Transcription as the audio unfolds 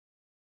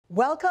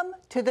Welcome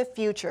to the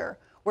future,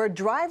 where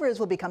drivers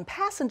will become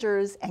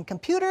passengers and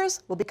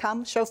computers will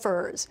become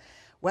chauffeurs.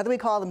 Whether we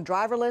call them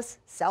driverless,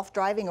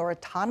 self-driving, or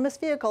autonomous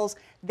vehicles,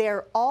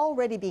 they're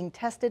already being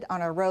tested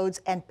on our roads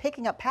and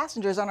picking up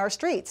passengers on our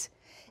streets.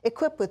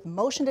 Equipped with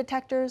motion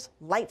detectors,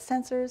 light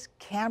sensors,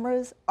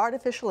 cameras,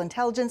 artificial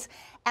intelligence,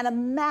 and a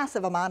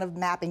massive amount of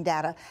mapping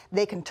data,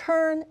 they can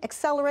turn,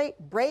 accelerate,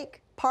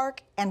 brake,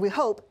 park, and we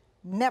hope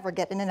never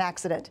get in an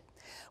accident.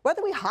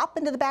 Whether we hop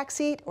into the back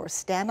seat or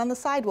stand on the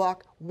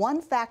sidewalk, one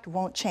fact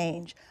won't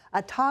change.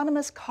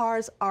 Autonomous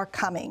cars are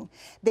coming.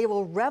 They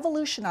will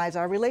revolutionize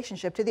our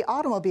relationship to the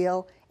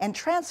automobile and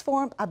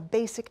transform a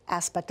basic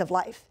aspect of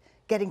life,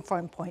 getting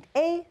from point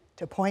A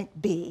to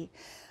point B.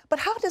 But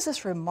how does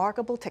this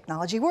remarkable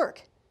technology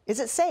work? Is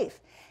it safe?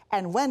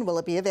 And when will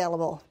it be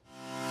available?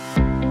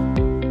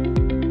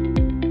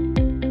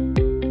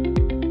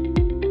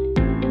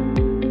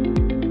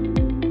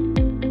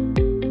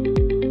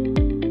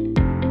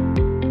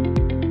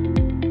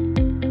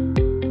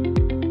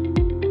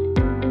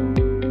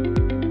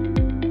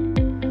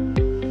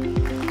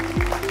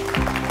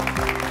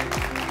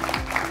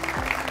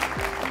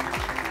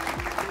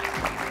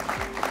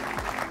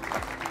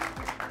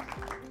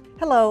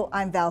 Hello,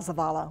 I'm Val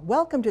Zavala.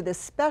 Welcome to this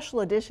special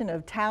edition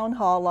of Town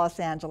Hall Los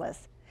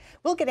Angeles.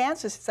 We'll get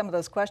answers to some of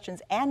those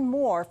questions and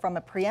more from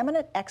a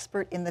preeminent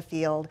expert in the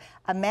field,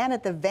 a man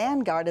at the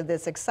vanguard of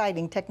this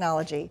exciting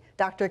technology,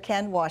 Dr.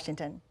 Ken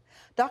Washington.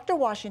 Dr.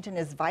 Washington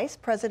is Vice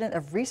President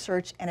of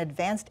Research and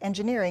Advanced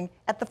Engineering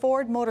at the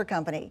Ford Motor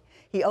Company.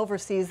 He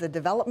oversees the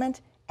development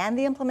and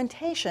the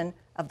implementation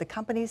of the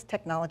company's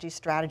technology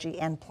strategy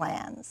and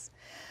plans.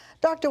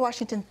 Dr.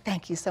 Washington,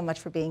 thank you so much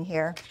for being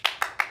here.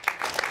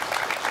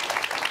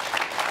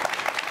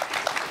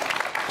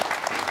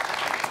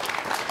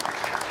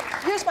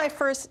 Here's my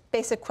first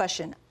basic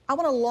question. I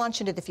want to launch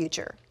into the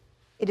future.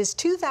 It is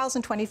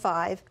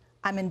 2025.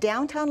 I'm in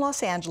downtown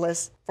Los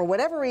Angeles. For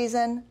whatever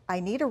reason, I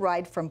need a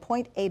ride from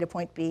point A to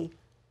point B.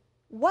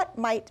 What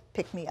might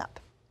pick me up?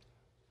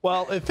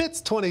 Well, if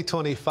it's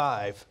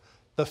 2025,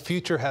 the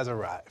future has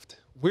arrived.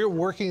 We're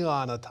working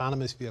on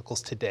autonomous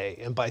vehicles today,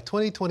 and by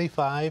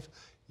 2025,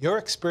 your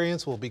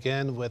experience will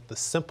begin with the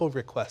simple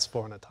request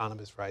for an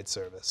autonomous ride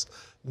service,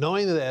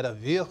 knowing that a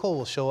vehicle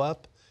will show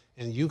up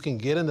and you can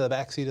get into the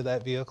backseat of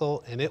that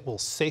vehicle and it will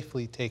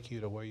safely take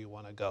you to where you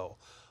want to go.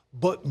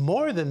 But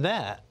more than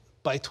that,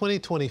 by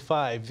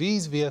 2025,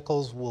 these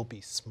vehicles will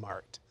be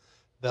smart.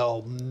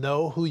 They'll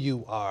know who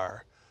you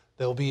are.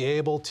 They'll be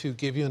able to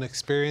give you an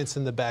experience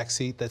in the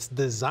backseat that's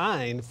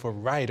designed for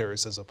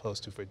riders as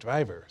opposed to for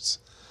drivers.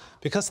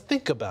 Because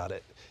think about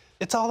it,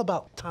 it's all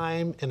about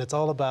time and it's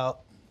all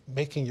about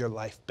making your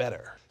life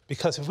better.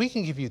 Because if we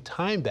can give you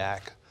time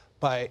back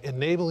by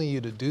enabling you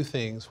to do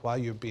things while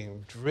you're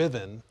being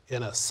driven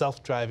in a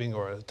self-driving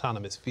or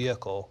autonomous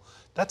vehicle,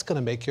 that's going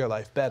to make your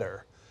life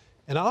better.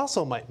 And it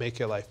also might make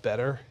your life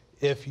better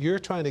if you're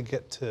trying to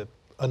get to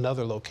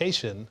another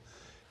location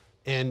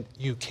and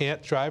you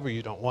can't drive or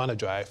you don't want to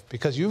drive,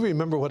 because you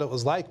remember what it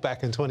was like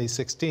back in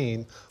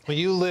 2016 when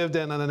you lived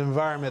in an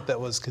environment that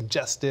was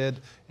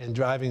congested and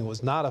driving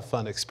was not a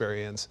fun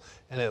experience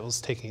and it was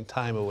taking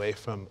time away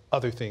from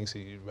other things that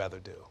you'd rather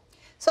do.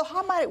 So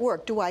how might it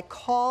work? Do I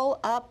call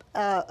up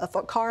a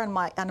car on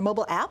a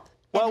mobile app?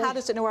 And how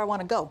does it know where I want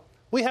to go?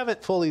 We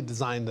haven't fully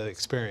designed the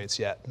experience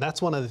yet. And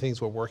that's one of the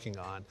things we're working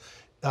on.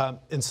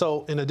 And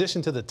so in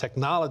addition to the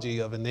technology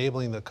of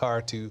enabling the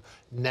car to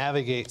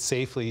navigate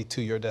safely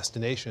to your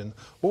destination,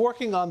 we're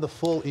working on the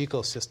full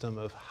ecosystem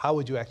of how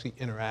would you actually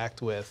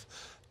interact with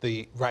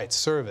the ride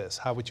service?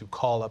 How would you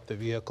call up the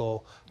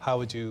vehicle? How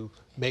would you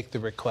make the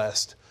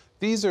request?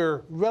 These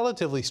are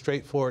relatively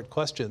straightforward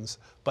questions,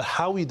 but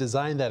how we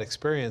design that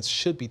experience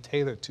should be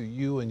tailored to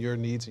you and your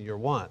needs and your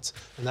wants.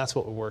 And that's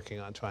what we're working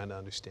on trying to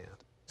understand.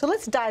 So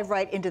let's dive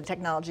right into the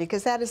technology,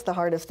 because that is the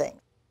heart of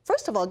things.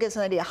 First of all, give us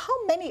an idea, how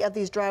many of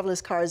these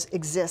driverless cars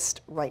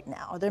exist right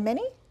now? Are there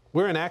many?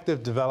 We're in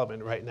active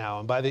development right now,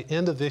 and by the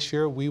end of this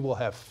year, we will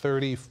have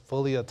 30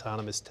 fully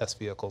autonomous test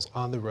vehicles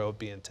on the road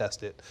being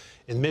tested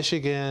in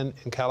Michigan,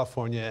 in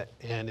California,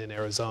 and in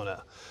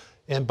Arizona.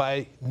 And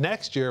by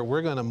next year,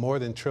 we're going to more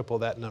than triple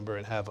that number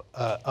and have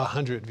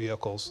 100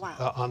 vehicles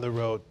on the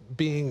road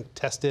being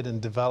tested and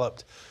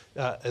developed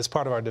as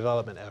part of our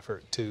development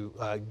effort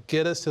to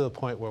get us to the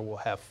point where we'll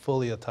have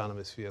fully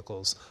autonomous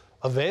vehicles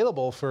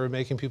available for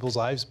making people's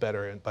lives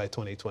better by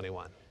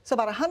 2021. So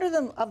about 100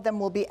 of them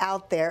will be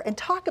out there. And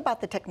talk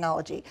about the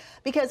technology,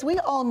 because we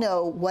all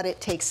know what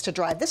it takes to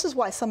drive. This is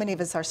why so many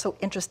of us are so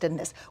interested in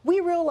this. We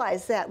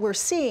realize that we're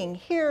seeing,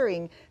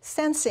 hearing,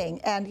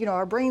 sensing, and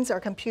our brains are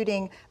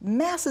computing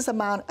massive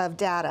amount of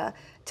data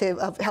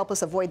to help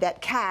us avoid that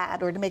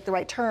cat or to make the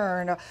right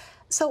turn.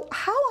 So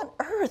how on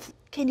earth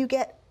can you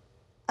get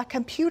a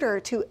computer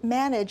to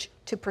manage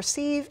to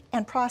perceive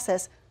and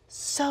process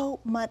so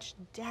much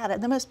data?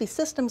 There must be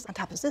systems on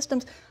top of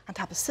systems on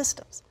top of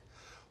systems.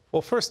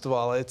 Well, first of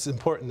all, it's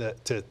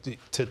important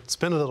to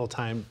spend a little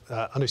time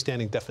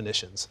understanding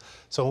definitions.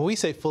 So when we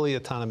say fully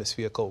autonomous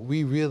vehicle,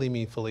 we really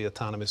mean fully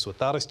autonomous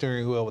without a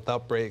steering wheel,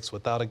 without brakes,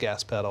 without a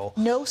gas pedal.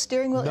 No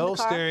steering wheel in the car? No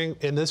steering.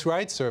 In this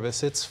ride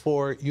service, it's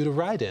for you to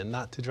ride in,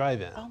 not to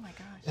drive in. Oh my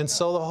gosh. And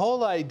so the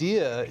whole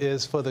idea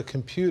is for the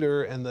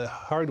computer and the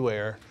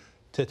hardware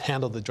to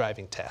handle the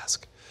driving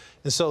task.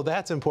 And so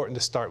that's important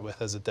to start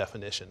with as a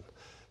definition.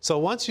 So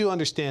once you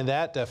understand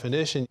that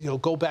definition, you'll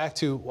go back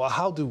to, well,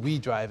 how do we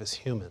drive as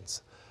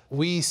humans?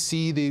 We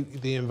see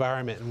the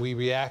environment and we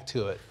react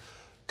to it.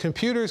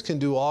 Computers can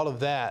do all of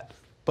that,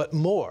 but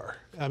more.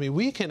 I mean,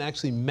 we can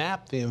actually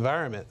map the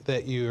environment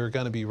that you're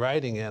going to be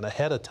riding in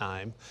ahead of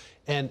time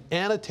and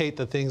annotate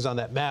the things on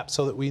that map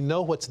so that we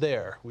know what's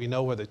there. We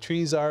know where the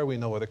trees are, we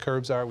know where the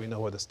curbs are, we know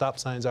where the stop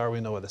signs are,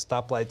 we know where the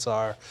stoplights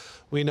are,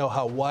 we know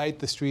how wide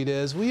the street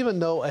is. We even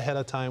know ahead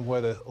of time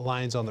where the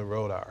lines on the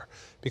road are,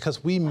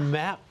 because we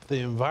map the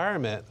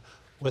environment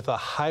with a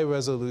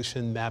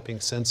high-resolution mapping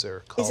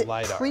sensor called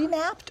LiDAR. Is it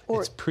pre-mapped?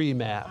 It's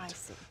pre-mapped. I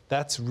see.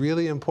 That's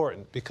really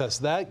important because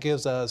that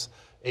gives us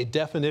a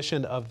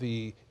definition of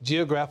the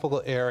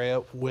geographical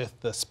area with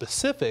the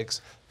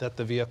specifics that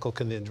the vehicle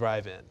can then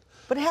drive in.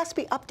 But it has to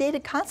be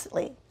updated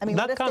constantly. I mean,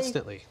 Not what if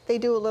constantly. They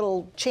do a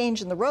little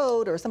change in the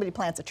road or somebody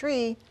plants a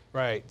tree?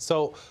 Right.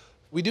 So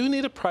we do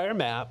need a prior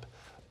map.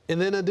 And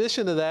then in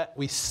addition to that,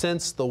 we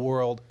sense the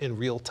world in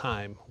real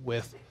time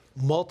with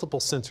multiple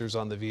sensors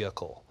on the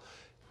vehicle.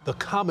 The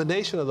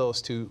combination of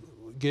those two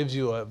gives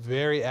you a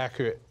very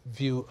accurate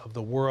view of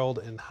the world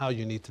and how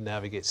you need to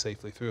navigate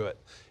safely through it.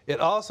 It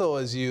also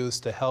is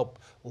used to help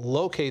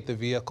locate the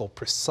vehicle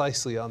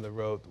precisely on the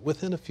road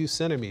within a few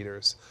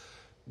centimeters,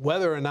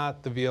 whether or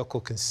not the vehicle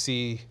can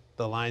see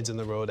the lines in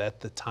the road at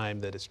the time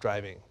that it's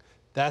driving.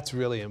 That's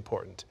really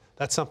important.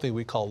 That's something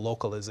we call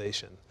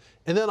localization.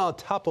 And then on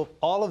top of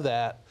all of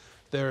that,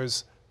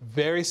 there's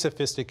very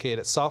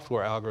sophisticated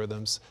software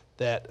algorithms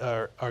that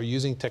are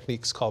using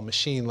techniques called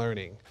machine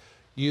learning,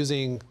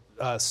 using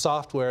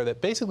software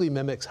that basically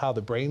mimics how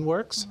the brain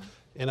works,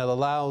 and it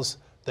allows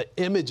the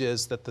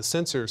images that the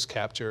sensors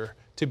capture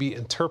to be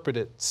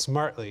interpreted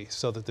smartly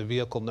so that the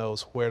vehicle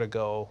knows where to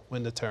go,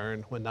 when to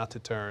turn, when not to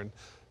turn,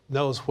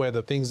 knows where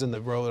the things in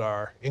the road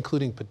are,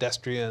 including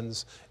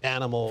pedestrians,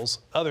 animals,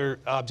 other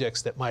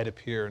objects that might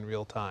appear in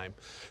real time.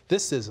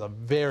 This is a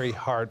very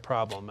hard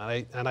problem,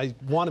 and I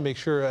want to make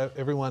sure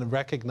everyone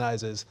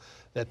recognizes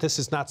that this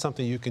is not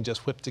something you can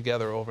just whip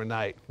together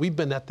overnight. We've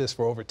been at this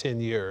for over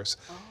 10 years,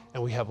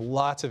 and we have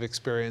lots of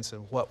experience in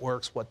what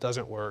works, what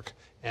doesn't work,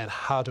 and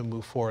how to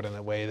move forward in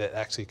a way that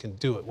actually can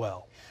do it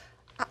well.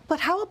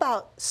 But how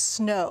about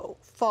snow,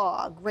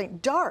 fog, rain,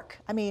 dark?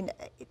 I mean,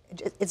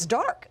 it's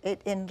dark,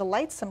 and the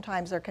lights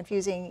sometimes are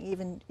confusing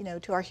even,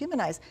 to our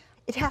human eyes.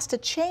 It has to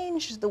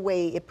change the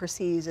way it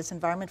perceives its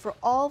environment for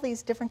all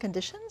these different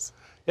conditions?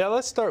 Yeah,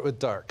 let's start with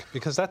dark,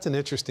 because that's an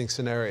interesting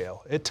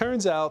scenario. It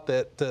turns out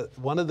that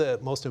one of the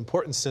most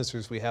important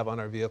sensors we have on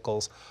our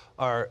vehicles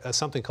are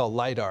something called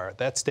LiDAR.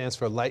 That stands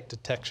for light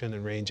detection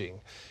and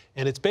ranging.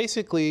 And it's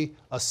basically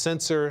a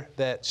sensor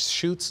that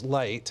shoots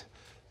light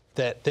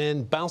that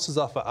then bounces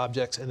off of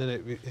objects, and then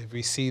it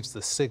receives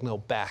the signal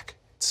back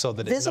so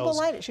that visible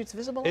light? It shoots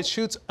visible light? It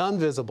shoots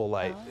invisible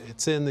light. Oh.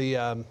 It's in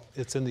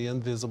the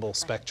invisible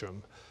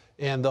spectrum.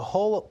 And the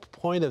whole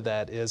point of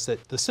that is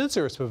that the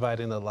sensor is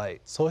providing the light,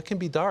 so it can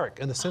be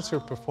dark, and the sensor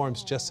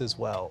performs just as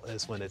well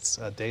as when it's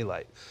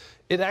daylight.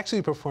 It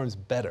actually performs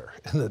better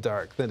in the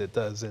dark than it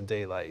does in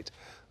daylight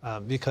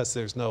because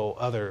there's no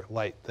other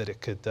light that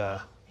it could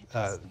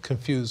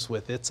confuse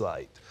with its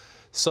light.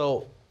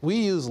 So we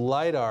use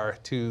LiDAR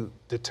to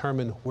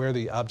determine where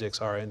the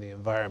objects are in the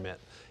environment.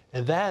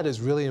 And that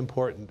is really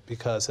important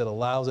because it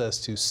allows us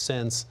to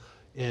sense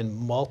in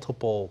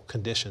multiple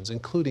conditions,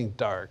 including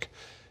dark.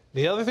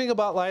 The other thing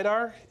about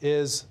LiDAR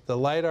is the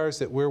LiDARs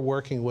that we're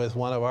working with,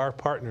 one of our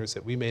partners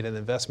that we made an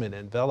investment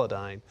in,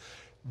 Velodyne,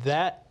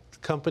 that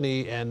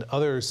company and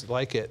others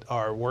like it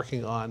are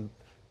working on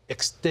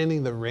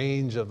extending the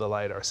range of the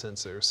LiDAR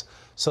sensors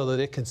so that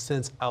it can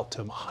sense out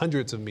to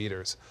hundreds of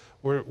meters.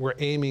 We're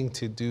aiming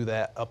to do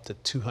that up to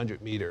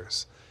 200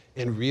 meters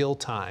in real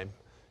time.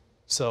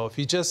 So if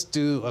you just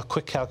do a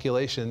quick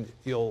calculation,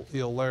 you'll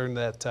learn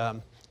that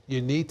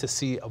you need to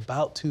see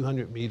about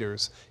 200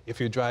 meters if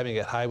you're driving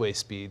at highway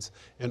speeds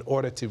in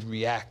order to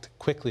react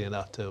quickly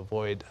enough to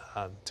avoid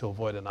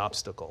an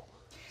obstacle.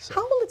 So.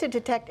 How will it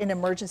detect an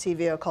emergency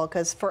vehicle?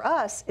 Because for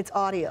us, it's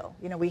audio.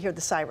 We hear the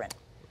siren.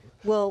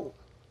 Will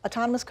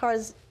autonomous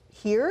cars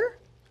hear?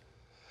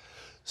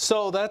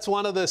 So that's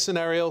one of the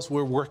scenarios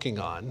we're working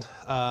on,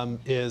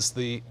 is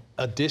the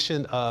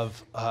addition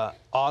of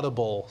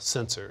audible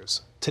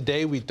sensors.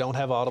 Today, we don't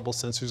have audible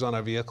sensors on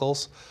our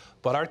vehicles,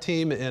 but our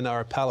team in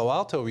our Palo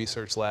Alto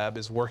research lab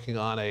is working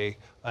on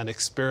an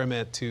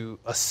experiment to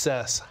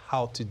assess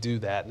how to do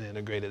that and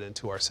integrate it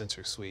into our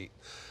sensor suite.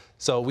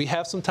 So we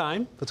have some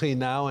time between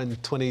now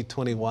and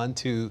 2021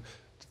 to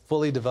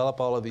fully develop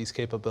all of these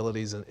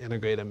capabilities and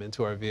integrate them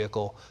into our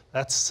vehicle.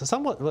 That's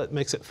somewhat what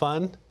makes it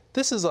fun.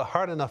 This is a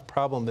hard enough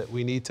problem that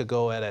we need to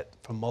go at it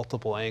from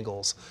multiple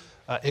angles.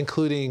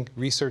 including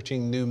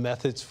researching new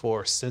methods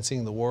for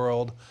sensing the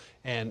world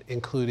and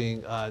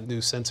including new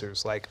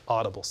sensors like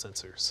audible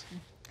sensors.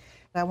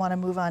 I want to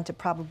move on to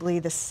probably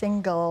the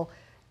single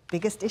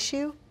biggest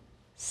issue,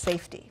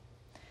 safety.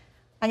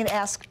 I'm going to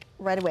ask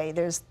right away,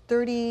 there's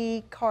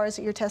 30 cars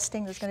that you're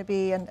testing, there's going to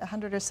be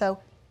 100 or so.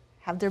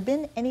 Have there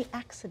been any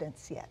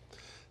accidents yet?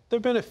 There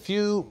have been a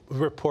few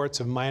reports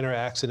of minor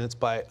accidents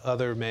by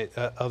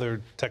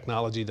other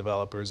technology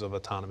developers of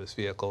autonomous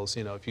vehicles.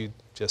 You know, if you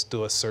just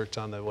do a search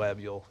on the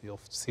web, you'll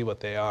see what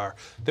they are.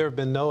 There have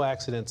been no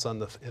accidents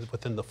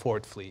within the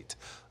Ford fleet.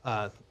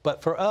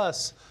 But for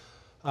us,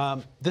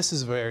 this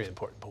is a very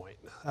important point.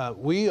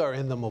 We are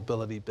in the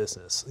mobility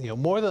business. You know,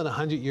 more than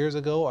 100 years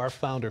ago, our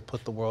founder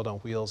put the world on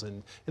wheels,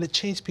 and it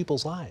changed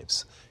people's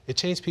lives. It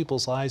changed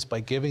people's lives by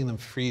giving them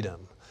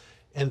freedom.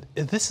 And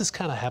this is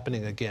kind of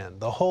happening again.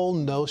 The whole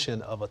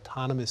notion of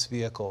autonomous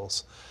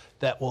vehicles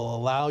that will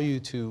allow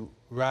you to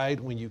ride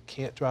when you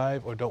can't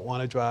drive or don't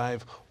want to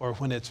drive, or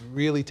when it's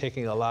really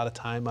taking a lot of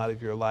time out of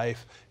your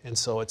life, and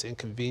so it's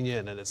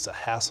inconvenient and it's a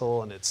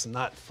hassle and it's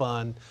not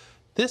fun.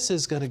 This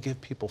is going to give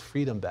people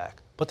freedom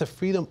back. But the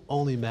freedom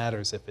only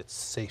matters if it's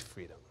safe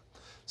freedom.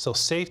 So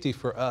safety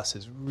for us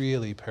is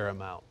really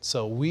paramount.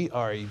 So we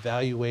are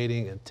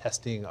evaluating and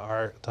testing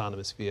our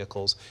autonomous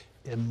vehicles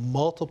in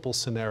multiple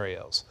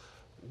scenarios.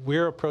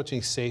 We're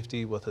approaching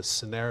safety with a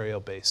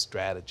scenario-based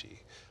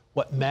strategy.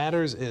 What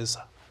matters is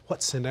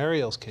what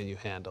scenarios can you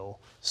handle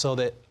so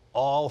that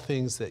all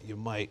things that you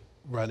might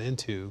run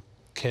into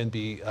can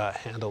be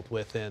handled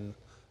within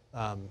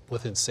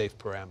safe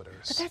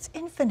parameters. But that's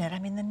infinite. I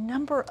mean, the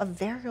number of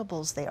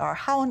variables they are.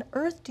 How on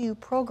earth do you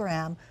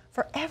program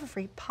for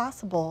every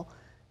possible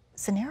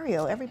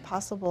scenario, every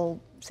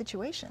possible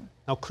situation?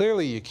 Now,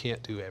 clearly you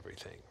can't do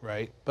everything,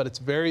 right? But it's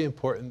very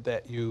important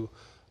that you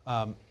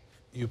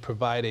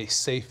provide a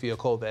safe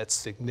vehicle that's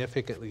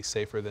significantly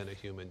safer than a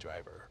human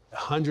driver.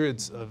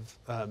 Hundreds of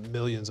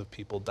millions of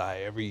people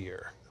die every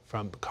year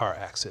from car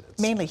accidents.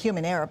 Mainly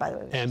human error, by the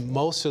way. And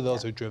most of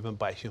those are driven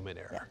by human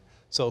error. Yeah.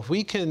 So if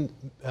we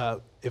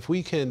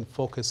can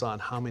focus on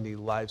how many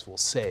lives we'll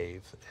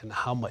save and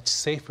how much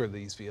safer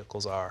these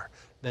vehicles are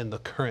than the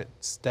current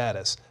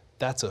status,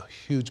 that's a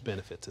huge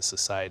benefit to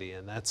society,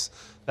 and that's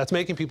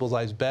making people's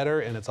lives better,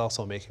 and it's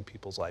also making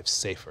people's lives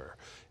safer.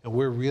 And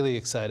we're really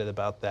excited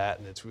about that,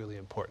 and it's really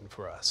important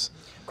for us.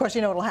 Of course,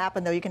 you know what will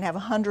happen, though. You can have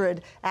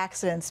 100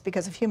 accidents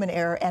because of human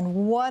error and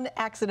one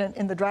accident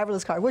in the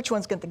driverless car. Which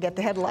one's going to get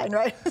the headline,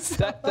 right?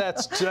 So.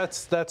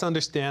 That's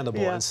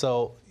understandable. Yeah. And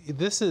so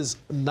this is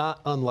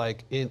not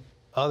unlike in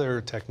other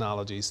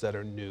technologies that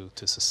are new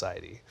to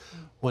society.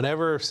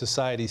 Whenever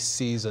society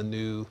sees a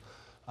new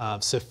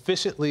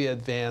sufficiently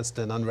advanced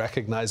and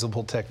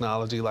unrecognizable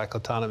technology like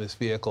autonomous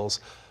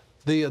vehicles,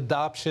 the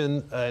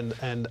adoption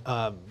and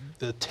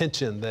the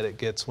tension that it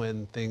gets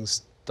when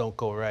things don't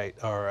go right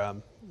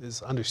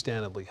is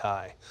understandably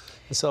high.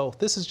 And so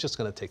this is just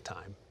going to take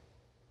time.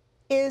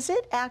 Is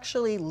it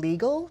actually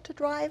legal to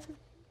drive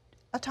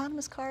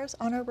autonomous cars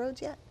on our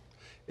roads yet?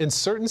 In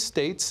certain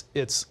states,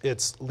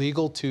 it's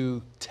legal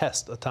to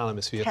test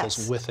autonomous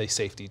vehicles with a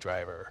safety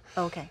driver.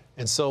 Okay.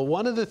 And so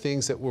one of the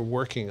things that we're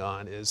working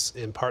on is,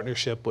 in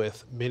partnership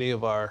with many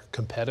of our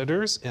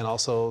competitors and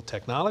also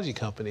technology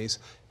companies,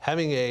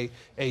 having a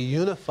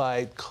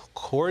unified,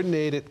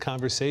 coordinated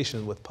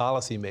conversation with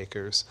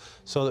policymakers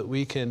so that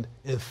we can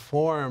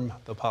inform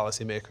the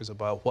policymakers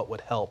about what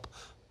would help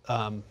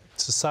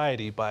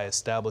society by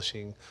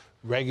establishing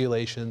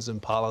regulations and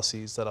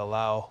policies that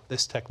allow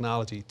this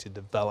technology to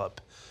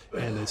develop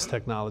and this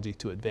technology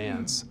to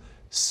advance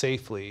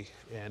safely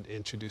and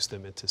introduce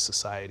them into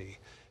society.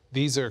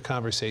 These are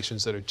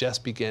conversations that are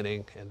just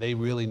beginning, and they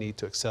really need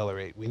to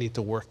accelerate. We need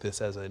to work this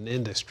as an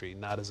industry,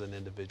 not as an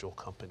individual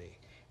company.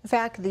 In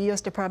fact, the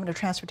U.S. Department of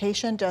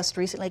Transportation just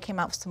recently came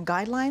out with some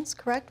guidelines,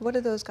 correct? What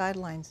do those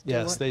guidelines do?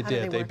 Yes, they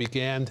did.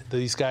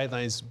 These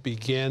guidelines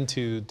began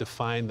to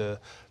define the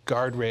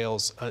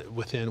guardrails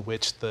within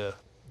which the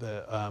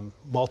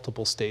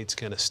multiple states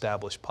can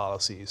establish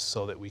policies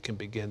so that we can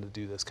begin to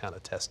do this kind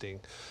of testing.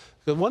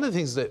 But one of the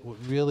things that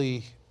would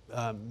really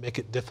make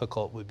it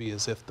difficult would be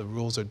as if the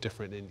rules are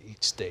different in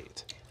each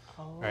state.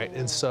 Right?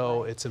 And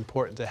so it's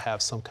important to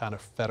have some kind of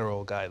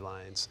federal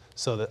guidelines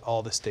so that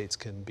all the states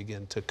can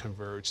begin to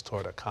converge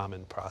toward a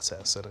common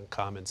process and a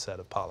common set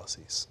of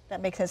policies.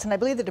 That makes sense. And I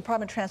believe the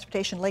Department of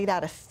Transportation laid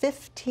out a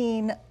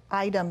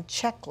 15-item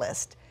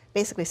checklist,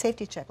 basically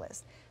safety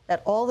checklist,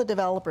 that all the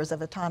developers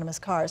of autonomous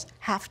cars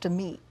have to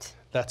meet.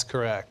 That's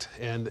correct.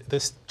 And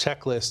this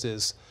checklist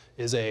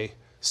is a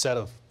set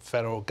of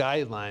federal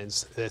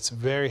guidelines that's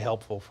very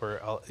helpful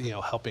for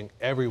helping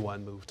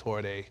everyone move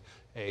toward a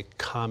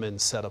common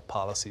set of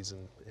policies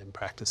and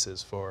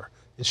practices for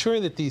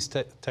ensuring that these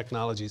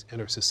technologies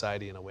enter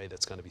society in a way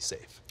that's going to be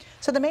safe.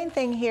 So the main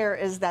thing here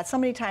is that so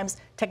many times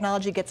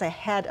technology gets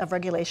ahead of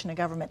regulation and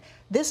government.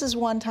 This is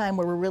one time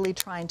where we're really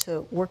trying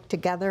to work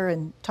together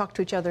and talk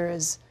to each other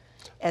as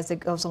it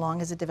goes along,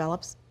 as it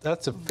develops?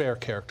 That's a fair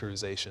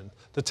characterization.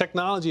 The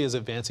technology is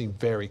advancing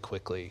very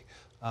quickly.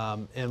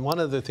 And one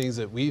of the things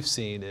that we've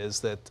seen is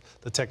that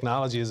the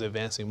technology is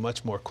advancing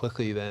much more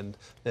quickly than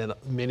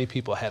many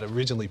people had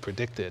originally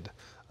predicted.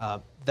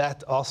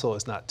 That also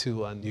is not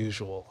too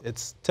unusual.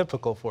 It's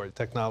typical for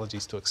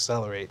technologies to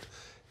accelerate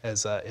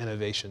as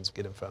innovations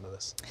get in front of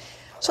us.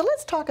 So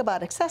let's talk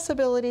about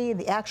accessibility,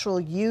 the actual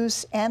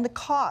use, and the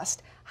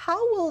cost. How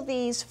will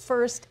these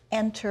first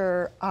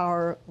enter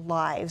our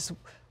lives?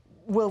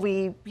 Will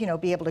we,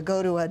 be able to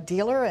go to a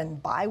dealer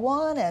and buy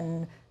one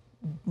and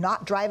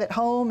not drive it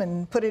home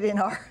and put it in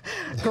our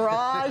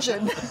garage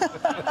and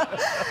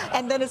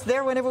and then it's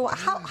there whenever we want?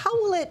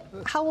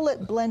 How will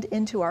it blend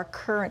into our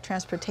current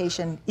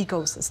transportation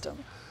ecosystem?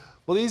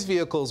 Well, these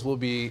vehicles will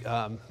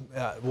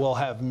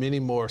have many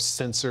more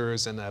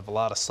sensors and have a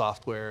lot of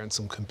software and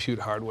some compute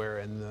hardware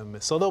in them,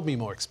 so they'll be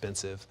more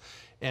expensive.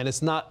 And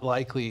it's not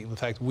likely, in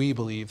fact, we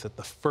believe that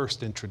the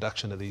first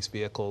introduction of these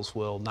vehicles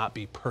will not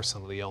be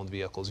personally owned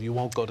vehicles. You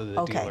won't go to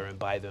the dealer and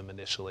buy them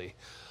initially.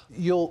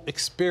 You'll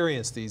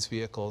experience these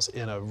vehicles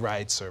in a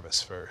ride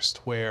service first,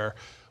 where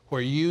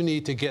you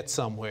need to get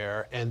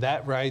somewhere, and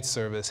that ride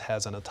service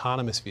has an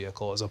autonomous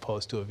vehicle as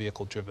opposed to a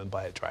vehicle driven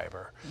by a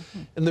driver.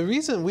 Mm-hmm. And the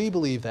reason we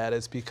believe that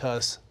is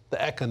because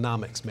the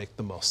economics make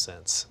the most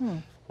sense.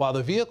 While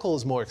the vehicle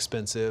is more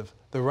expensive,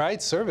 the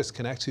ride service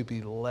can actually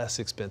be less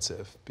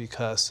expensive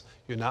because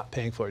you're not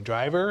paying for a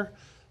driver.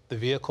 The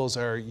vehicles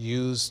are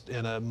used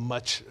in a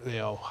much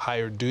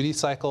higher duty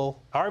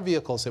cycle. Our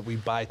vehicles that we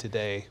buy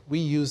today, we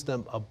use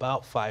them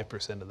about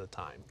 5% of the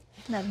time.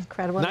 Isn't that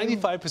incredible?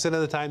 95%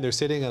 of the time they're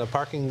sitting in a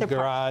parking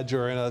garage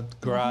or in a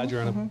garage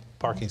or in a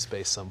parking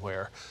space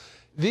somewhere.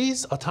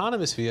 These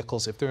autonomous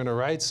vehicles, if they're in a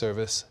ride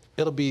service,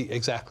 it'll be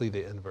exactly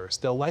the inverse.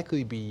 They'll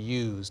likely be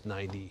used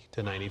 90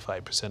 to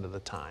 95% of the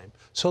time.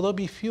 So there'll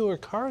be fewer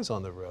cars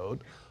on the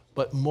road,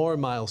 but more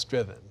miles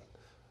driven,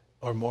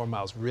 or more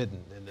miles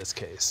ridden in this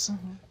case.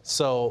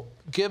 So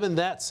given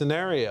that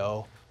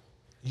scenario,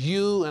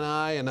 you and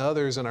I and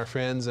others and our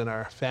friends and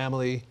our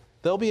family,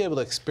 they'll be able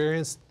to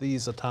experience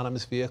these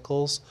autonomous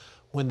vehicles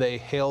when they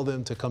hail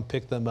them to come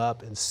pick them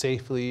up and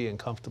safely and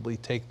comfortably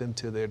take them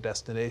to their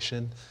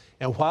destination.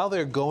 And while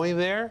they're going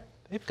there,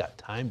 they've got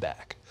time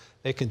back.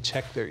 They can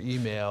check their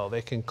email,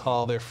 they can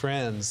call their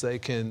friends, they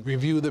can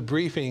review the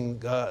briefing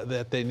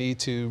that they need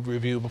to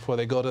review before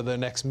they go to their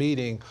next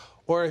meeting.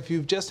 Or if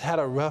you've just had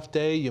a rough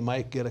day, you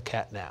might get a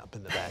cat nap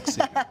in the back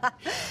seat.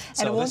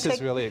 So this is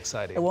really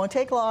exciting. It won't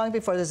take long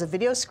before there's a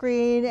video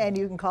screen and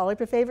you can call up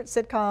your favorite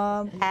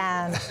sitcom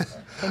and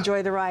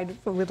enjoy the ride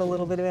with a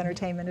little bit of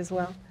entertainment as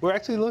well. We're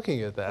actually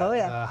looking at that. Oh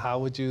yeah.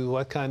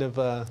 What kind of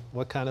an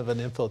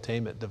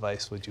infotainment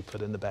device would you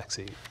put in the back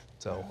seat?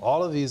 So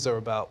all of these are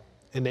about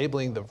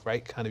enabling the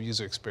right kind of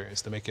user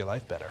experience to make your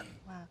life better.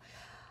 Wow.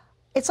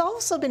 It's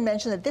also been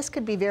mentioned that this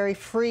could be very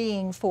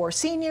freeing for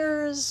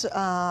seniors,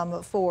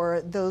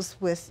 for those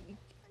with,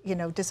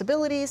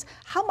 disabilities.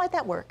 How might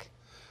that work?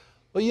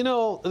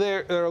 Well,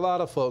 there are a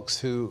lot of folks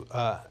who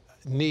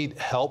need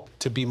help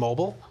to be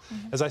mobile.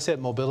 As I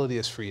said, mobility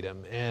is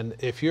freedom. And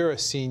if you're a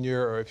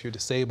senior or if you're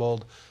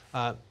disabled,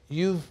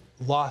 you've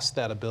lost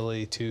that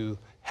ability to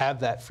have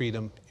that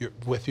freedom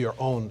with your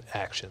own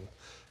action.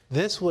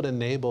 This would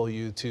enable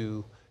you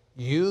to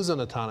use an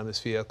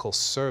autonomous vehicle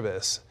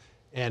service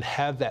and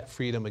have that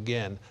freedom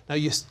again. Now,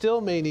 you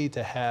still may need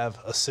to have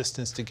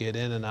assistance to get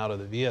in and out of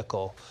the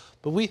vehicle,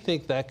 but we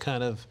think that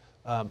kind of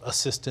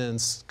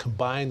assistance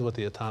combined with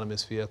the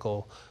autonomous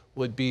vehicle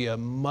would be a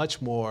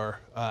much more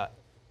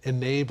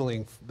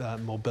enabling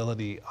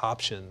mobility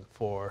option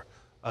for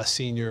a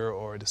senior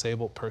or a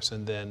disabled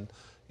person than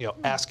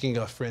asking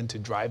a friend to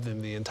drive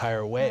them the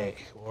entire way,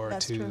 or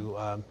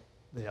to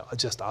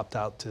just opt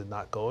out to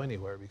not go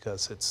anywhere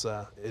because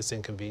it's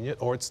inconvenient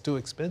or it's too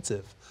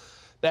expensive.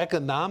 The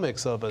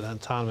economics of an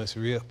autonomous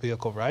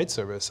vehicle ride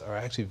service are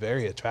actually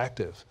very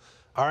attractive.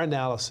 Our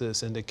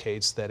analysis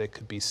indicates that it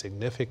could be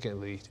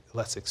significantly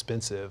less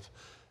expensive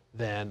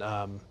than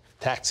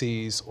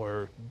taxis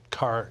or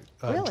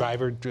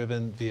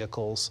driver-driven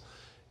vehicles,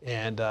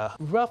 and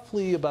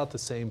roughly about the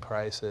same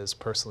price as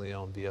personally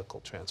owned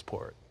vehicle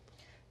transport.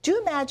 Do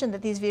you imagine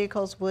that these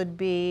vehicles would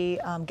be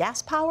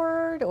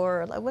gas-powered,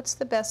 or what's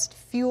the best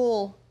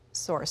fuel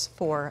source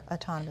for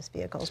autonomous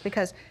vehicles?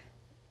 Because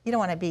you don't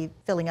want to be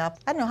filling up.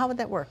 I don't know, how would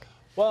that work?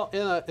 Well,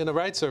 in a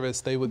ride service,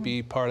 they would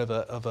be part of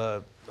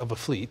a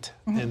fleet,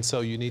 and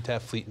so you need to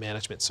have fleet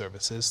management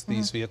services.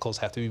 These vehicles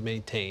have to be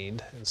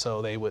maintained, and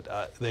so they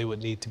would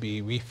need to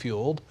be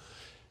refueled,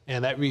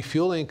 and that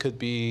refueling could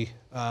be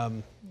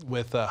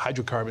with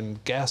hydrocarbon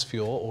gas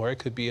fuel, or it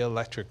could be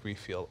electric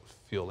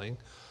refueling.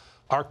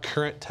 Our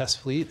current test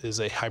fleet is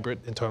a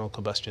hybrid internal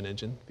combustion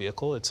engine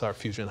vehicle. It's our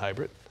Fusion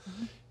Hybrid,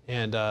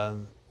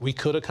 and we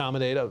could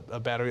accommodate a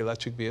battery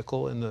electric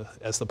vehicle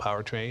as the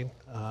powertrain.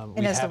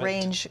 And as the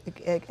range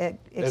expands.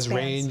 As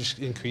range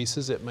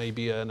increases, it may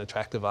be an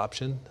attractive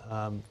option.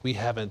 We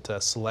haven't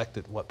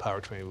selected what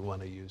powertrain we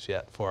want to use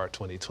yet for our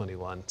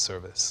 2021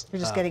 service.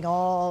 You're just getting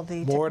all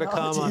the more to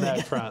come on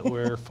that front.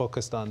 We're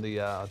focused on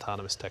the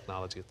autonomous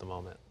technology at the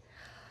moment.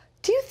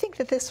 Do you think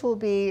that this will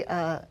be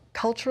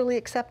culturally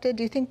accepted?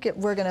 Do you think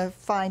we're going to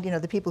find,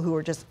 the people who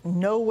are just,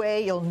 no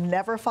way, you'll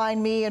never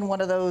find me in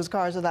one of those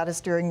cars without a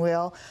steering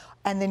wheel,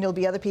 and then there'll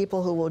be other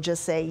people who will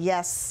just say,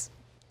 yes,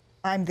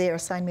 I'm there,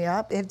 sign me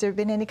up? Has there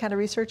been any kind of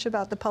research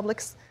about the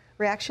public's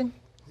reaction?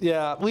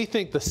 Yeah, we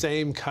think the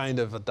same kind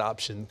of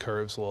adoption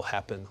curves will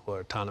happen for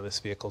autonomous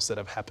vehicles that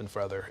have happened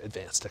for other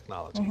advanced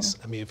technologies.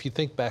 I mean, if you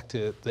think back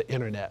to the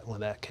internet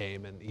when that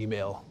came and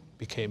email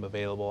became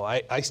available,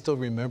 I still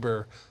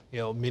remember,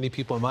 many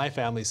people in my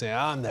family saying,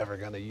 I'm never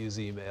going to use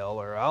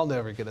email, or I'll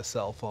never get a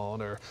cell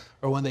phone, or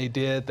when they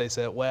did, they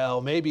said,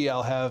 well, maybe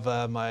I'll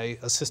have my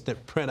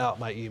assistant print out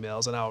my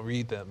emails and I'll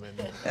read them.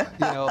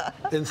 And,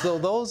 and so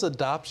those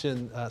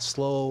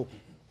slow,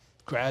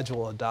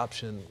 gradual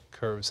adoption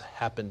curves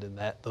happened in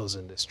those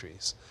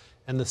industries.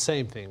 And the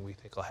same thing we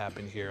think will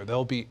happen here.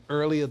 There'll be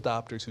early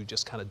adopters who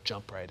just kind of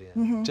jump right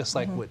in, just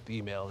like with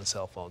email and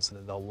cell phones, and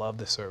then they'll love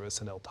the service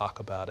and they'll talk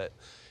about it.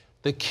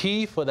 The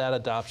key for that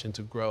adoption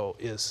to grow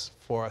is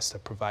for us to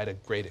provide a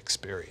great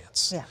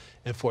experience,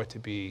 and for it to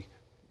be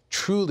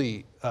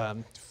truly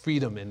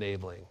freedom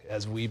enabling,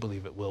 as we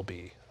believe it will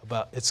be.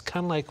 It's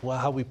kind of like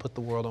how we put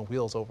the world on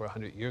wheels over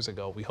 100 years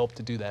ago. We hope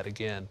to do that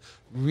again,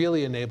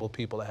 really enable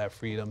people to have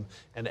freedom.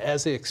 And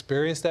as they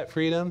experience that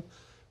freedom,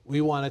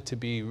 we want it to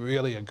be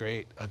really a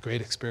great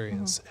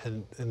experience.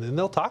 And then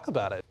they'll talk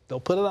about it. They'll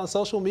put it on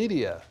social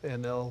media,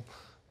 and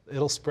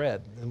it'll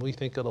spread. And we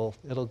think it'll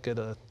get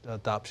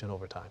adoption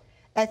over time.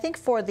 I think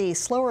for the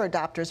slower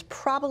adopters,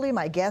 probably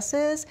my guess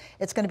is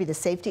it's going to be the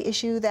safety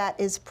issue that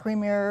is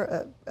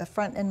premier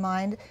front in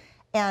mind.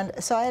 And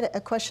so I had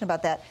a question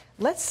about that.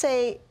 Let's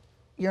say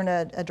you're in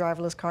a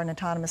driverless car, an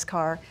autonomous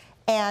car,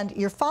 and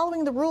you're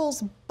following the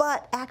rules,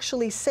 but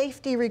actually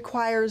safety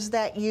requires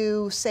that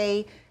you,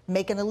 say,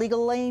 make an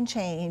illegal lane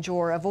change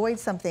or avoid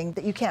something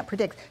that you can't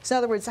predict. So in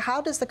other words,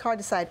 how does the car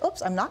decide,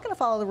 oops, I'm not going to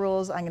follow the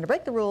rules, I'm going to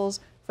break the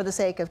rules for the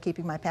sake of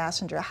keeping my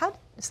passenger? How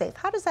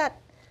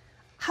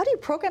do you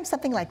program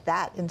something like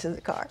that into the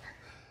car?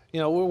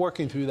 We're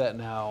working through that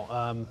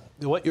now.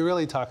 What you're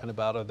really talking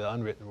about are the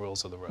unwritten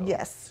rules of the road.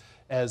 Yes.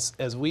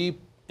 As we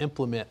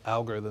implement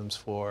algorithms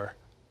for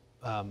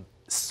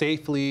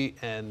safely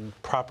and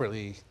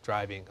properly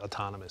driving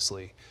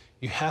autonomously,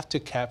 you have to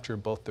capture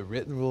both the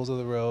written rules of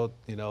the road,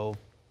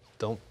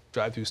 don't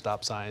drive through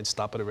stop signs,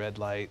 stop at a red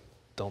light,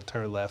 don't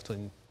turn left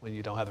when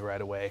you don't have the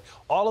right of way.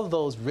 All of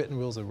those written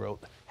rules of the road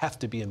have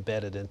to be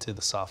embedded into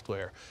the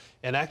software.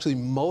 And actually,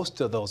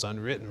 most of those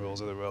unwritten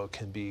rules of the road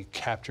can be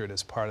captured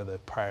as part of the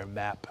prior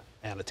map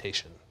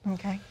annotation.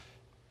 Okay.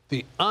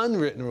 The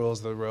unwritten rules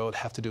of the road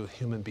have to do with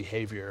human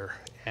behavior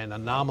and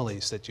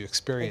anomalies that you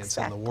experience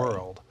in the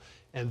world.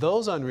 And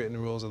those unwritten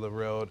rules of the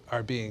road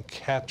are being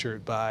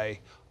captured by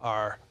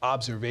our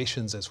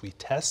observations as we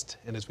test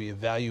and as we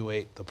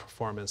evaluate the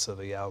performance of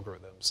the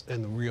algorithms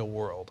in the real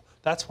world.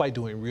 That's why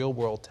doing real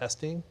world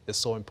testing is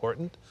so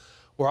important.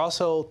 We're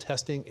also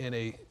testing in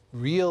a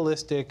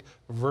realistic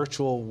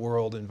virtual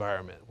world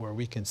environment where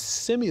we can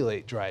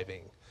simulate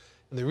driving.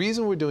 And the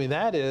reason we're doing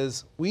that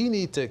is we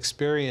need to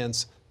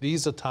experience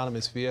these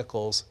autonomous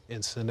vehicles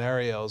in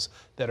scenarios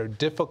that are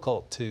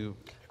difficult to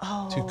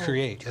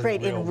create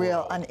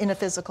in a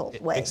physical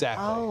way.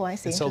 Exactly. Oh, I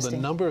see. And so the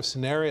number of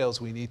scenarios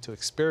we need to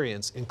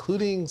experience,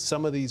 including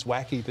some of these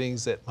wacky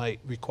things that might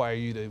require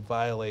you to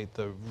violate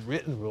the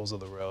written rules of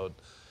the road,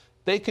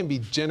 they can be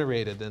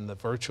generated in the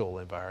virtual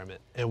environment,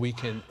 and we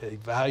can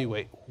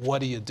evaluate what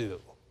do you do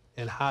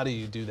and how do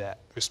you do that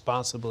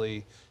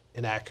responsibly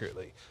and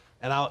accurately.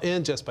 And I'll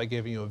end just by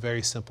giving you a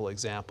very simple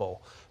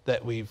example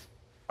that we've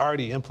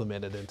already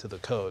implemented into the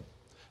code.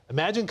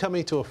 Imagine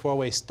coming to a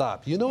four-way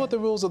stop. You know what the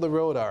rules of the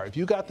road are. If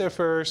you got there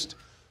first,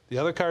 the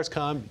other cars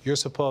come, you're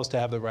supposed to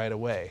have the right of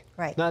way.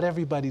 Right. Not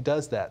everybody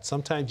does that.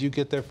 Sometimes you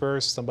get there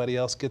first, somebody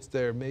else gets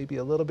there maybe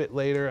a little bit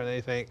later, and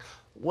they think,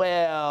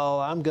 well,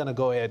 I'm going to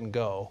go ahead and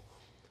go.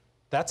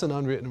 That's an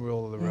unwritten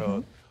rule of the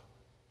road.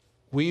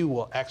 We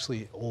will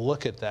actually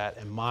look at that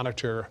and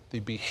monitor the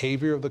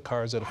behavior of the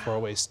cars at a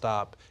four-way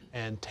stop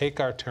and take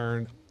our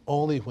turn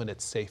only when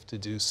it's safe to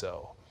do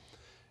so.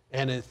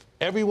 And if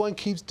everyone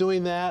keeps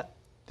doing that,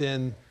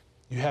 then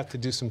you have to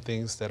do some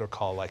things that are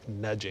called like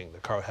nudging. The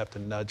car will have to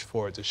nudge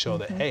forward to show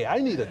that, hey, I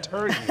need a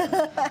turn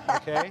here,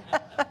 okay?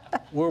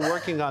 We're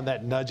working on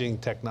that nudging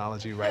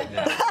technology right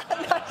now.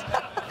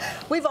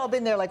 We've all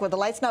been there, like where the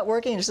light's not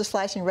working, it's just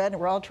flashing red,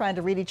 and we're all trying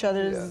to read each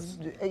other's,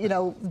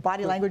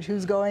 body language,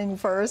 who's going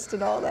first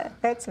and all that.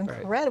 That's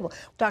incredible.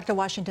 Right. Dr.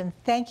 Washington,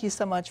 thank you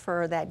so much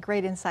for that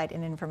great insight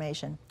and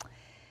information.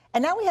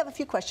 And now we have a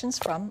few questions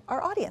from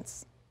our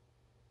audience.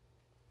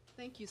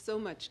 Thank you so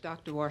much,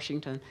 Dr.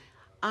 Washington.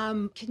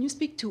 Can you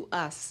speak to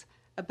us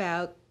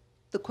about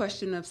the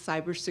question of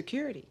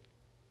cybersecurity?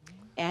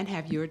 And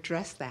have you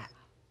addressed that?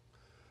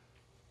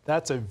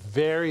 That's a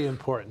very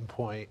important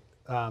point.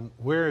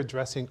 We're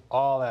addressing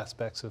all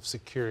aspects of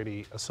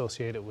security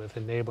associated with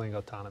enabling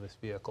autonomous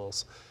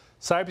vehicles.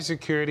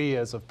 Cybersecurity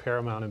is of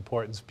paramount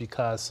importance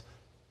because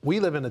we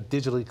live in a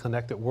digitally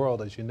connected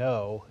world, as you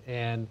know,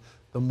 and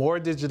the more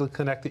digitally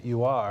connected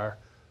you are,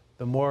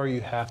 the more you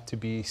have to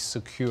be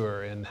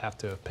secure and have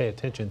to pay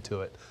attention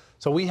to it.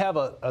 So we have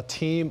a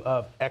team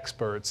of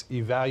experts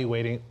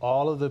evaluating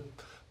all of the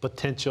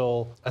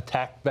potential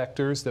attack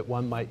vectors that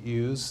one might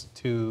use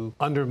to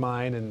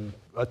undermine and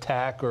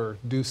attack or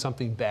do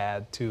something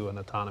bad to an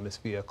autonomous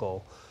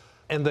vehicle.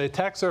 And the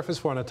attack surface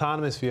for an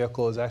autonomous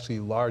vehicle is actually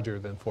larger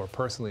than for a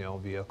personally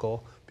owned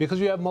vehicle because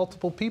you have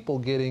multiple people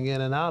getting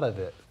in and out of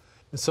it.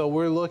 And so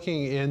we're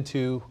looking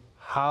into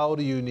how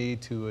do you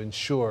need to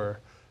ensure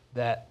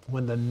that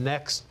when the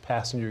next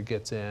passenger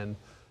gets in,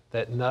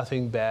 that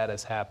nothing bad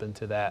has happened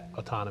to that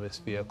autonomous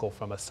vehicle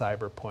from a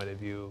cyber point of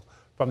view,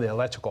 from the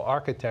electrical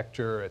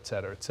architecture, et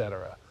cetera, et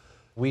cetera.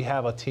 We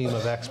have a team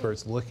of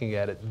experts looking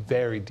at it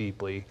very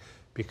deeply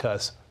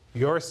because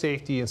your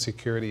safety and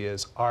security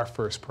is our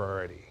first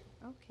priority.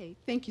 Okay,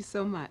 thank you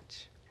so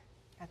much.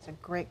 That's a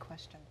great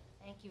question.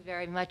 Thank you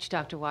very much,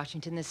 Dr.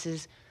 Washington. This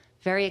is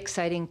very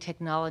exciting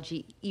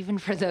technology, even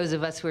for those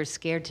of us who are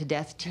scared to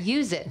death to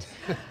use it.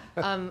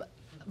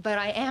 But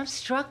I am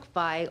struck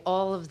by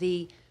all of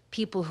the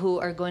people who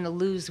are going to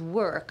lose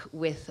work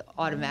with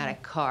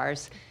automatic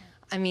cars.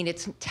 I mean,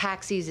 it's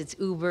taxis, it's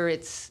Uber,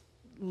 it's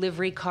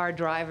livery car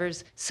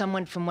drivers.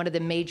 Someone from one of the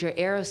major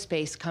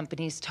aerospace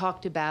companies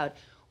talked about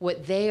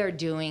what they are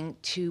doing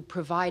to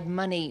provide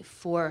money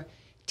for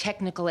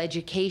technical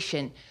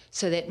education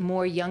so that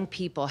more young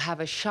people have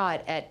a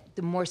shot at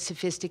the more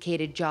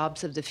sophisticated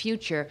jobs of the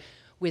future,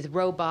 with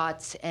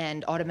robots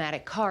and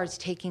automatic cars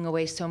taking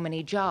away so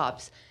many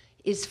jobs.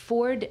 Is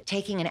Ford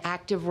taking an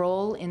active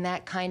role in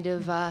that kind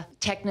of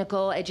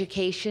technical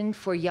education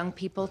for young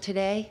people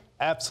today?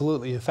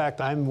 Absolutely. In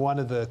fact, I'm one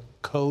of the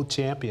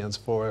co-champions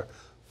for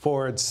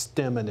Ford's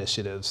STEM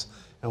initiatives.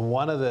 And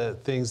one of the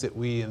things that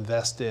we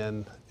invest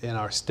in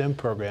our STEM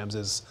programs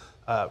is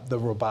the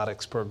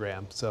robotics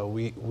program. So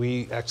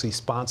we actually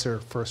sponsor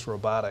First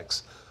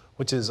Robotics,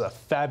 which is a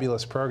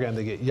fabulous program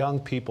to get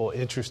young people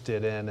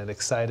interested in and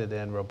excited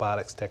in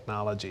robotics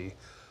technology.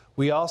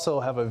 We also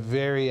have a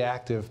very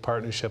active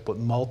partnership with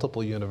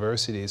multiple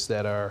universities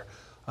that are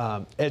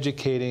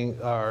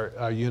educating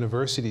our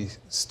university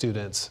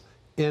students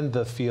in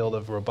the field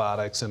of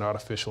robotics and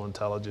artificial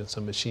intelligence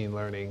and machine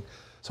learning.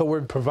 So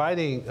we're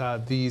providing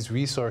these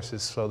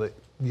resources so that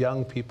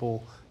young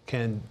people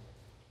can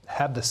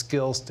have the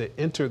skills to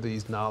enter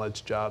these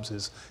knowledge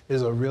jobs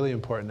is a really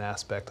important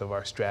aspect of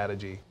our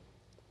strategy.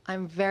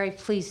 I'm very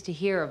pleased to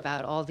hear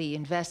about all the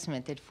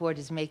investment that Ford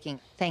is making.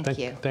 Thank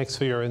you. Thanks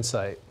for your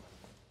insight.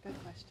 Good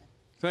question.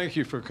 Thank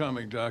you for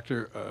coming,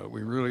 Doctor.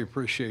 We really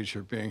appreciate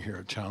your being here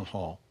at Town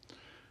Hall.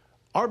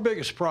 Our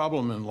biggest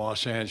problem in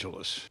Los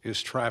Angeles is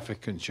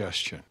traffic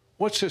congestion.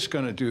 What's this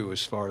going to do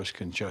as far as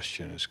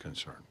congestion is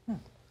concerned?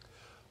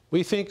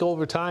 We think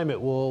over time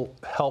it will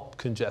help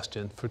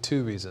congestion for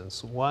two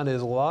reasons. One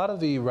is a lot of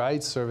the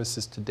ride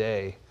services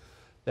today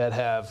that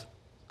have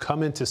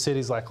come into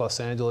cities like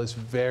Los Angeles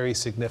very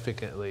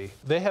significantly,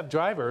 they have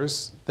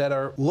drivers that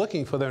are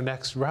looking for their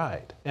next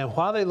ride. And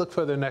while they look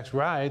for their next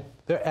ride,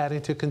 they're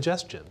adding to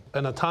congestion.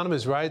 An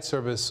autonomous ride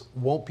service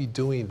won't be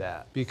doing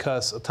that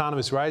because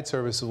autonomous ride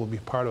services will be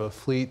part of a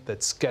fleet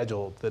that's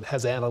scheduled, that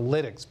has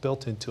analytics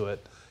built into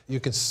it. You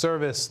can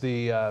service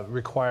the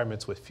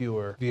requirements with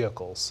fewer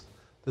vehicles.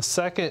 The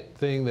second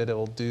thing that it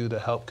will do to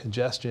help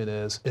congestion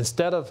is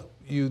instead of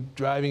you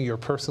driving your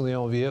personally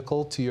owned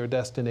vehicle to your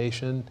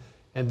destination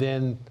and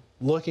then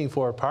looking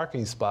for a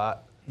parking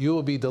spot, you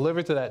will be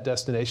delivered to that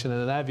destination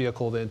and that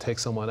vehicle will then take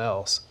someone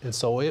else. And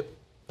so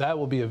that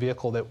will be a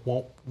vehicle that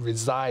won't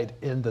reside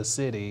in the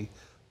city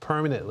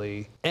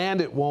permanently,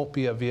 and it won't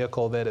be a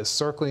vehicle that is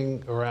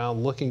circling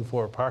around looking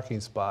for a parking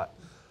spot.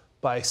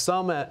 By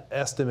some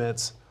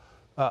estimates,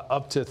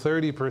 up to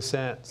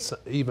 30%,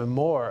 even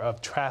more,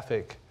 of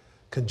traffic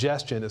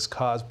congestion is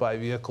caused by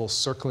vehicles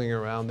circling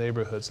around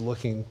neighborhoods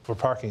looking for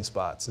parking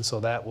spots. And so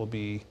that will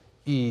be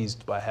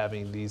eased by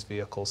having these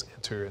vehicles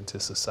enter into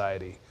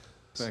society.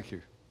 Thank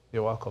you.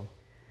 You're welcome.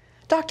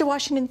 Dr.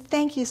 Washington,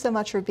 thank you so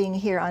much for being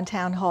here on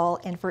Town Hall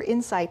and for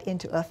insight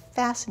into a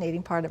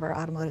fascinating part of our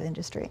automotive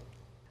industry.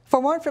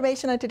 For more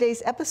information on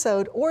today's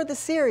episode or the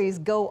series,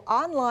 go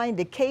online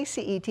to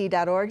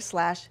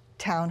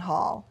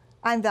kcet.org/townhall.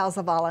 I'm Val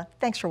Zavala.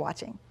 Thanks for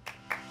watching.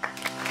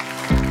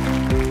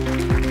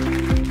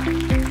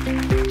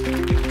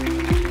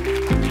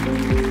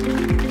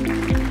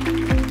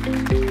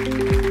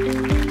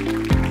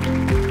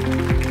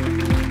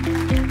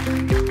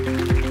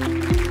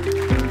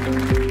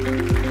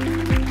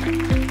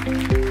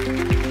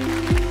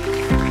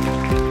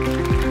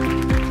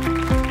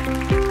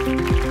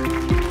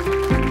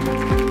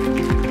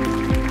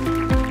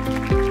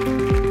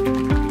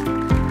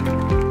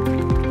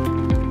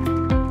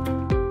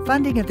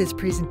 Funding of this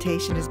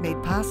presentation is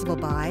made possible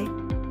by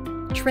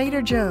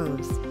Trader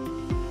Joe's,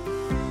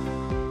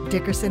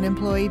 Dickerson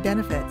Employee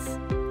Benefits,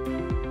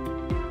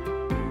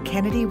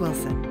 Kennedy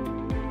Wilson,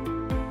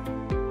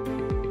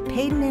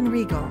 Payden and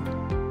Regal,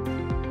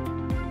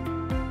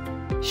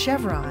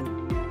 Chevron,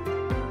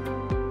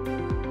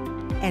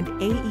 and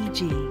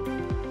AEG.